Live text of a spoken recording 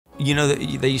You know,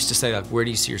 they used to say, like, where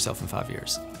do you see yourself in 5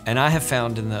 years? And I have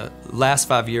found in the last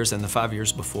 5 years and the 5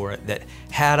 years before it that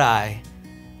had I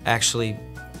actually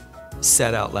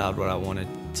said out loud what I wanted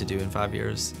to do in 5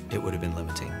 years, it would have been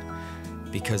limiting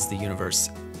because the universe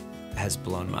has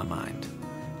blown my mind.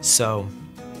 So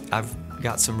I've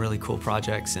got some really cool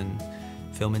projects in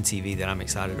film and TV that I'm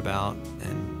excited about,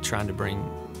 and trying to bring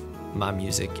my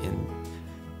music in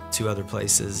to other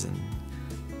places and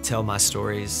tell my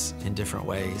stories in different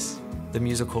ways. The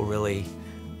musical really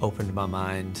opened my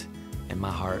mind and my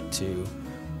heart to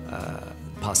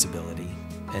possibility,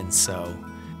 and so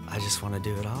I just want to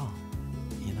do it all,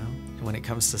 you know? And when it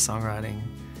comes to songwriting,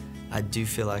 I do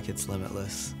feel like it's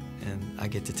limitless, and I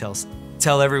get to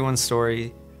tell everyone's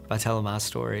story by telling my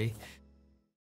story.